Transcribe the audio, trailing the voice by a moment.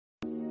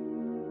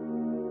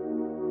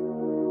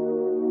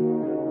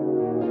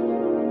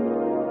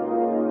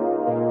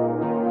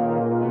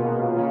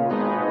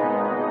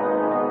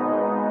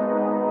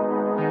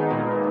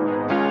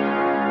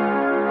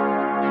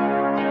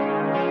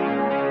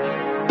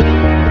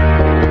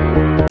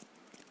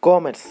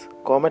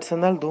Comets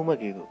എന്നാൽ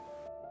ധൂമകേതു.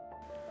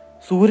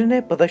 സൂര്യനെ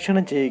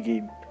പ്രദക്ഷിണം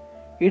ചെയ്യുകയും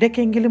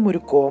ഇടയ്ക്കെങ്കിലും ഒരു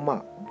കോമ,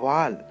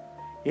 വാൽ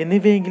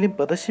എന്നിവയെങ്കിലും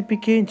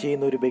പ്രദർശിപ്പിക്കുകയും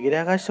ചെയ്യുന്ന ഒരു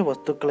ബഹിരാകാശ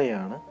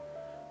വസ്തുക്കളെയാണ്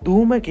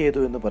ധൂമകേതു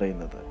എന്ന്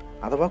പറയുന്നത്,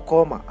 അഥവാ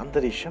കോമ,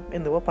 അന്തരീക്ഷം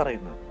എന്നിവ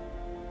പറയുന്നത്.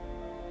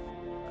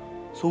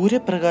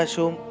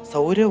 സൂര്യപ്രകാശവും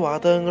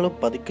സൗരവാതകങ്ങളും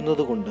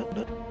പതിക്കുന്നത് കൊണ്ട്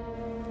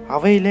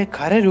അവയിലെ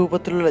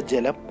ഖരരൂപത്തിലുള്ള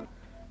ജലം,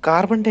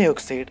 കാർബൺ ഡൈ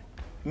ഓക്സൈഡ്,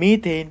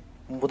 മീഥെയ്ൻ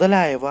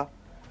മുതലായവ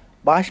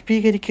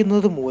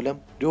ബാഷ്പീകരിക്കുന്നത് മൂലം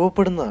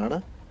രൂപപ്പെടുന്നതാണ്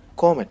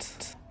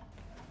കോമറ്റ്സ്.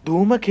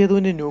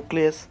 ധൂമകേതുവിൻ്റെ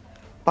ന്യൂക്ലിയസ്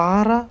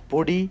പാറ,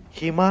 പൊടി,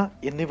 ഹിമ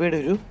എന്നിവയുടെ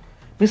ഒരു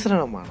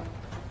മിശ്രണമാണ്.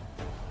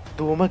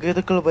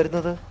 ധൂമകേതുക്കൾ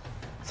വരുന്നത്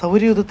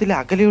സൗരയൂഥത്തിലെ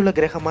അകലെയുള്ള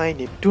ഗ്രഹമായ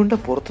നെപ്റ്റ്യൂണിൻ്റെ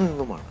പുറത്തു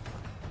നിന്നുമാണ്.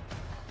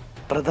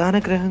 പ്രധാന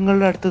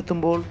ഗ്രഹങ്ങളുടെ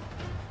അടുത്തെത്തുമ്പോൾ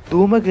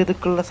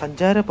ധൂമകേതുക്കളുടെ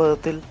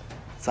സഞ്ചാരപഥത്തിൽ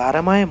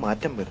സാരമായ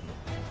മാറ്റം വരുന്നു.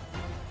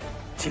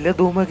 ചില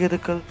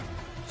ധൂമകേതുക്കൾ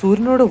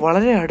സൂര്യനോട്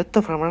വളരെ അടുത്ത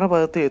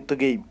ഭ്രമണപഥത്തിൽ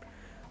എത്തുകയും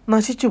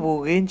നശിച്ചു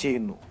പോവുകയും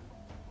ചെയ്യുന്നു.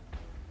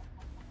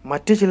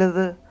 മറ്റു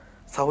ചിലത്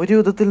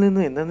സൗരയൂഥത്തിൽ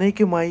നിന്ന്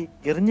എന്നേക്കുമായി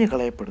എറിഞ്ഞു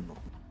കളയപ്പെടുന്നു.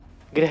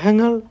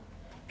 ഗ്രഹങ്ങൾ,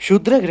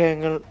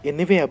 ക്ഷുദ്രഗ്രഹങ്ങൾ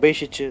എന്നിവയെ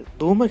അപേക്ഷിച്ച്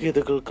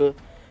ധൂമകേതുക്കൾക്ക്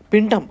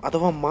പിണ്ഡം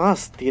അഥവാ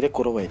മാസ് തീരെ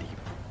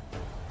കുറവായിരിക്കും.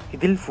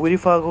 ഇതിൽ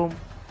ഭൂരിഭാഗവും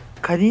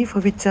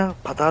ഖനീഭവിച്ച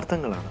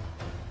പദാർത്ഥങ്ങളാണ്.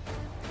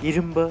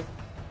 ഇരുമ്പ്,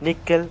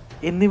 നിക്കൽ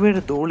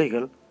എന്നിവയുടെ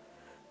ധൂളികൾ,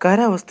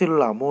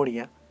 ഖരാവസ്ഥയിലുള്ള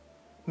അമോണിയ,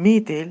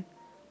 മീഥേൻ,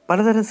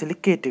 പലതരം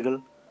സിലിക്കേറ്റുകൾ,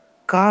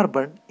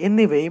 കാർബൺ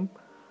എന്നിവയും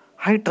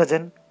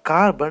ഹൈഡ്രജൻ,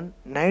 കാർബൺ,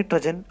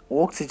 നൈട്രജൻ,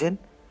 ഓക്സിജൻ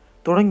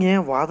തുടങ്ങിയ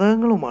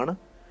വാതകങ്ങളുമാണ്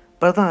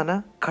പ്രധാന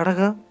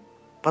ഘടക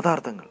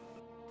പദാർത്ഥങ്ങൾ.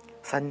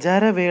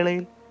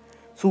 സഞ്ചാരവേളയിൽ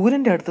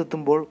സൂര്യൻ്റെ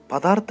അടുത്തെത്തുമ്പോൾ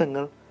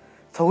പദാർത്ഥങ്ങൾ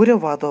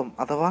സൗരവാതകം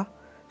അഥവാ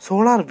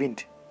സോളാർ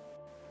വിൻഡ്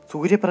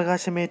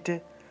സൂര്യപ്രകാശമേറ്റ്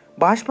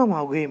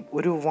ബാഷ്പമാവുകയും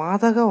ഒരു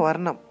വാതക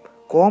വർണ്ണം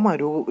കോമ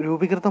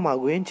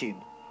രൂപീകൃതമാകുകയും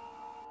ചെയ്യുന്നു.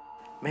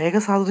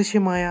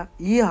 മേഘസാദൃശ്യമായ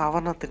ഈ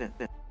ആവരണത്തിന്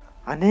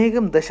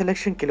അനേകം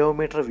ദശലക്ഷം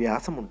കിലോമീറ്റർ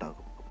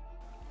വ്യാസമുണ്ടാകും.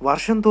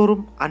 വർഷം തോറും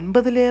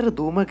 50-ലേറെ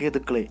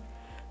ധൂമകേതുക്കളെ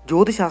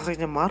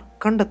ജ്യോതിശാസ്ത്രജ്ഞന്മാർ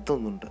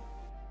കണ്ടെത്തുന്നുണ്ട്.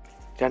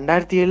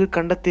 2007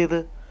 കണ്ടെത്തിയത്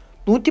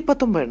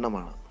 119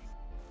 എണ്ണമാണ്.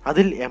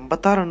 അതിൽ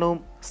 86 എണ്ണവും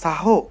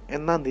സഹോ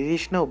എന്ന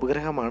നിരീക്ഷണ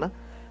ഉപഗ്രഹമാണ്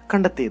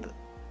കണ്ടെത്തിയത്.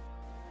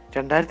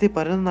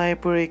 2011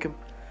 ആയപ്പോഴേക്കും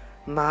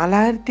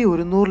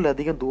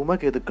 4100-ലധികം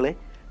ധൂമകേതുക്കളെ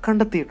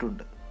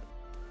കണ്ടെത്തിയിട്ടുണ്ട്.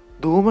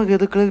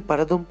 ധൂമകേതുക്കളിൽ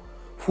പലതും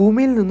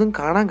ഭൂമിയിൽ നിന്നും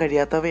കാണാൻ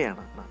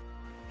കഴിയാത്തവയാണ്.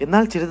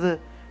 എന്നാൽ ചിലത്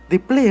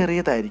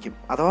ദിപ്ലിയേറിയതായിരിക്കും,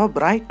 അഥവാ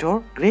ബ്രൈറ്റ് ഓർ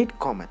ഗ്രേറ്റ്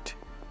കോമറ്റ്.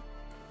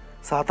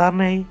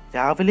 സാധാരണയായി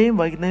രാവിലെയും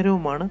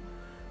വൈകുന്നേരവുമാണ്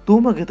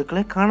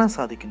ധൂമകേതുക്കളെ കാണാൻ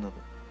സാധിക്കുന്നത്.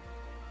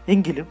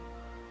 എങ്കിലും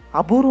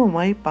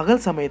അപൂർവമായി പകൽ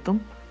സമയത്തും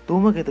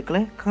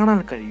ധൂമകേതുക്കളെ കാണാൻ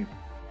കഴിയും.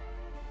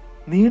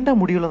 നീണ്ട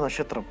മുടിയുള്ള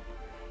നക്ഷത്രം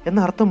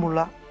എന്നർത്ഥമുള്ള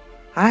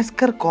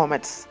ആസ്കർ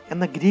കോമറ്റ്സ്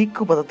എന്ന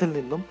ഗ്രീക്ക് പദത്തിൽ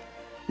നിന്നും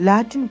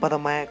ലാറ്റിൻ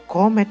പദമായ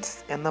കോമെറ്റ്സ്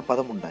എന്ന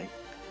പദമുണ്ടായി.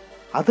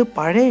 അത്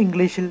പഴയ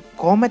ഇംഗ്ലീഷിൽ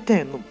കോമറ്റ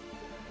എന്നും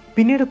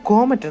പിന്നീട്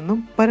കോമറ്റ് എന്നും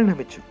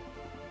പരിണമിച്ചു.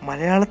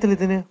 മലയാളത്തിൽ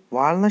ഇതിന്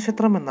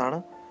വാൽനക്ഷത്രം എന്നാണ്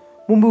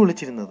മുമ്പ്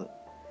വിളിച്ചിരുന്നത്.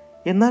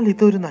 എന്നാൽ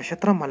ഇതൊരു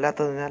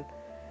നക്ഷത്രമല്ലാത്തതിനാൽ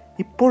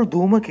ഇപ്പോൾ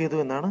ധൂമകേതു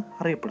എന്നാണ്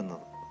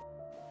അറിയപ്പെടുന്നത്.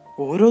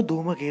 ഓരോ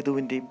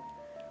ധൂമകേതുവിൻ്റെയും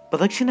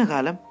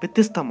പ്രദക്ഷിണകാലം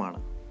വ്യത്യസ്തമാണ്.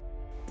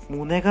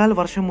 3.25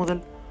 വർഷം മുതൽ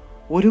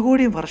 1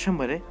 കോടി വർഷം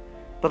വരെ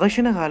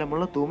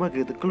പ്രദക്ഷിണകാലമുള്ള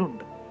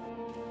ധൂമകേതുക്കളുണ്ട്.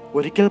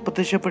 ഒരിക്കൽ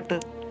പ്രത്യക്ഷപ്പെട്ട്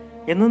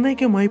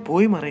എന്നേക്കുമായി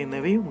പോയി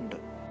മറയുന്നവയുമുണ്ട്.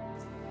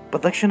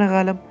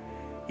 പ്രദക്ഷിണകാലം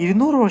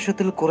 200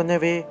 വർഷത്തിൽ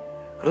കുറഞ്ഞവയെ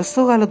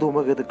ഹ്രസ്വകാല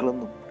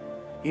ധൂമകേതുക്കളെന്നും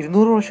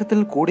 200 വർഷത്തിൽ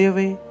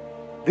കൂടിയവയെ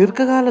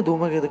ദീർഘകാല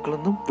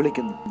ധൂമകേതുക്കളെന്നും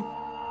വിളിക്കുന്നു.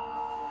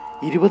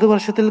 20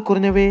 വർഷത്തിൽ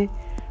കുറഞ്ഞവയെ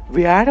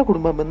വ്യാഴ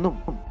കുടുംബമെന്നും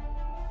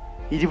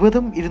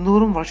 20ഉം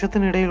 200ഉം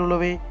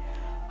വർഷത്തിനിടയിലുള്ളവയെ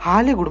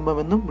ഹാലി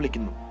കുടുംബമെന്നും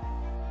വിളിക്കുന്നു.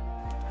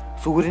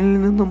 സൂര്യനിൽ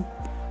നിന്നും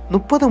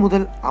 30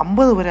 മുതൽ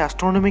 50 വരെ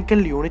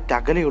ആസ്ട്രോണമിക്കൽ യൂണിറ്റ്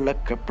അകലെയുള്ള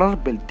കെപ്ലർ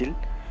ബെൽറ്റിൽ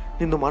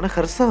നിന്നുമാണ്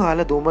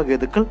ഹ്രസ്വകാല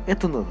ധൂമകേതുക്കൾ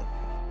എത്തുന്നത്.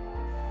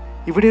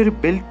 ഇവിടെ ഒരു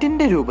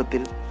ബെൽറ്റിന്റെ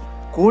രൂപത്തിൽ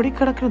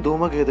കോടിക്കണക്കിന്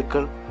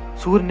ധൂമകേതുക്കൾ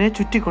സൂര്യനെ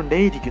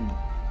ചുറ്റിക്കൊണ്ടേയിരിക്കുന്നു.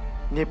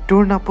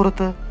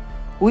 നെപ്റ്റ്യൂണിനപ്പുറത്ത്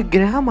ഒരു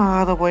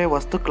ഗ്രഹമാകാതെ പോയ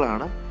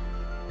വസ്തുക്കളാണ്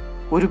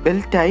ഒരു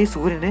ബെൽറ്റായി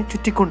സൂര്യനെ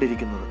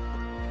ചുറ്റിക്കൊണ്ടിരിക്കുന്നത്.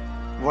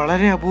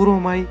 വളരെ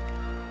അപൂർവമായി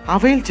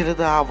അവയിൽ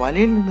ചിലത് ആ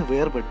വലയിൽ നിന്ന്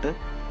വേർപെട്ട്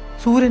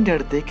സൂര്യൻ്റെ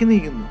അടുത്തേക്ക്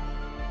നീങ്ങുന്നു.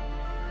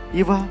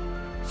 ഇവ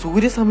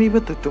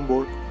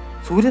സൂര്യസമീപത്തെത്തുമ്പോൾ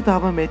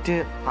സൂര്യതാപമേറ്റ്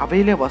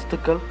അവയിലെ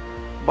വസ്തുക്കൾ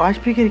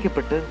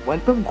ബാഷ്പീകരിക്കപ്പെട്ട്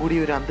വലിപ്പം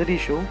കൂടിയ ഒരു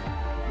അന്തരീക്ഷവും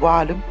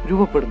വാലും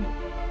രൂപപ്പെടുന്നു.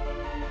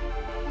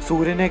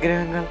 സൂര്യനെ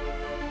ഗ്രഹങ്ങൾ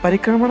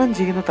പരിക്രമണം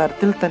ചെയ്യുന്ന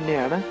തരത്തിൽ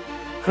തന്നെയാണ്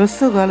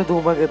ഹ്രസ്വകാല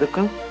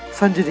ധൂമകേതുക്കൾ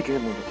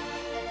സഞ്ചരിക്കുന്നത്.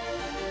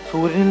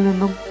 സൂര്യനിൽ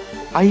നിന്നും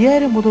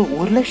 5000 മുതൽ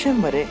 1,00,000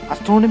 വരെ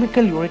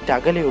ആസ്ട്രോണമിക്കൽ യൂണിറ്റ്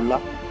അകലെയുള്ള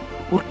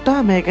ഉർട്ടാ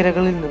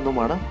മേഖലകളിൽ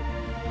നിന്നുമാണ്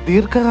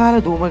ദീർഘകാല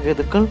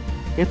ധൂമകേതുക്കൾ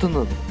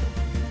എത്തുന്നത്.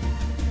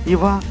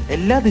 ഇവ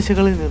എല്ലാ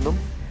ദിശകളിൽ നിന്നും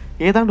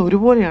ഏതാണ്ട്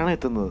ഒരുപോലെയാണ്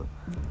എത്തുന്നത്.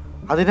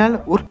 അതിനാൽ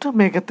ഉർട്ട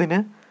മേഘത്തിന്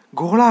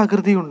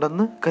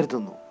ഗോളാകൃതിയുണ്ടെന്ന്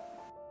കരുതുന്നു.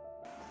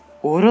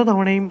 ഓരോ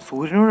തവണയും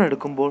സൂര്യനോട്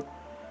അടുക്കുമ്പോൾ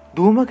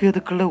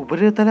ധൂമകേതുക്കളുടെ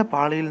ഉപരിതല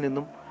പാളിയിൽ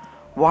നിന്നും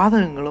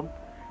വാതകങ്ങളും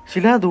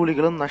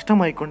ശിലാധൂളികളും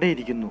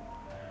നഷ്ടമായിക്കൊണ്ടേയിരിക്കുന്നു.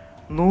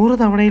 100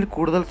 തവണയിൽ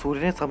കൂടുതൽ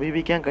സൂര്യനെ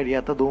സമീപിക്കാൻ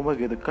കഴിയാത്ത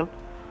ധൂമകേതുക്കൾ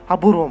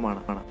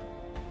അപൂർവമാണ്.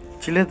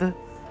 ചിലത്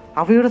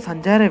അവയുടെ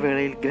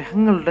സഞ്ചാരവേളയിൽ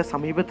ഗ്രഹങ്ങളുടെ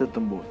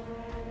സമീപത്തെത്തുമ്പോൾ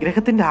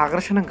ഗ്രഹത്തിൻ്റെ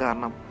ആകർഷണം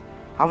കാരണം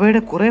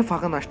അവയുടെ കുറേ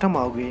ഭാഗം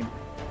നഷ്ടമാവുകയും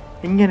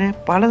ഇങ്ങനെ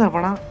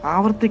പലതവണ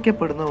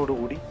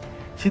ആവർത്തിക്കപ്പെടുന്നതോടുകൂടി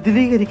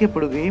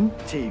ശിഥിലീകരിക്കപ്പെടുകയും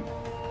ചെയ്യും.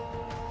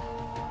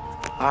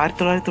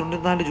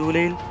 1994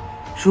 ജൂലൈയിൽ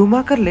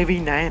ഷൂമാക്കർ ലെവി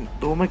 9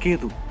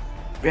 ധൂമകേതു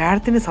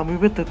വ്യാഴത്തിന്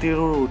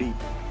സമീപത്തെത്തിയതോടുകൂടി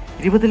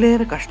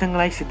 20-ലേറെ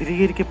കഷ്ണങ്ങളായി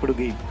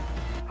ശിഥിലീകരിക്കപ്പെടുകയും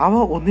അവ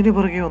ഒന്നിനു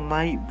പുറകെ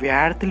ഒന്നായി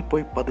വ്യാഴത്തിൽ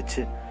പോയി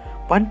പതിച്ച്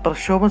വൻ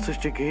പ്രക്ഷോഭം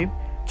സൃഷ്ടിക്കുകയും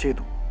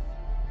ചെയ്തു.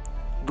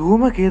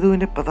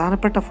 ധൂമകേതുവിൻ്റെ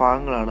പ്രധാനപ്പെട്ട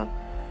ഭാഗങ്ങളാണ്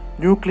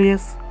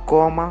ന്യൂക്ലിയസ്,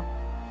 കോമ,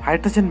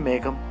 ഹൈഡ്രജൻ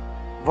മേഘം,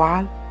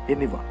 വാൽ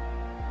എന്നിവ.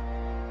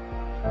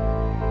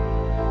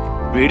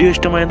 വീഡിയോ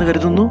ഇഷ്ടമായെന്ന്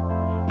കരുതുന്നു.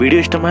 വീഡിയോ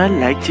ഇഷ്ടമായാൽ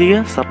ലൈക്ക്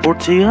ചെയ്യുക,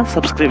 സപ്പോർട്ട് ചെയ്യുക,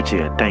 സബ്സ്ക്രൈബ്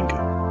ചെയ്യുക. Thank you.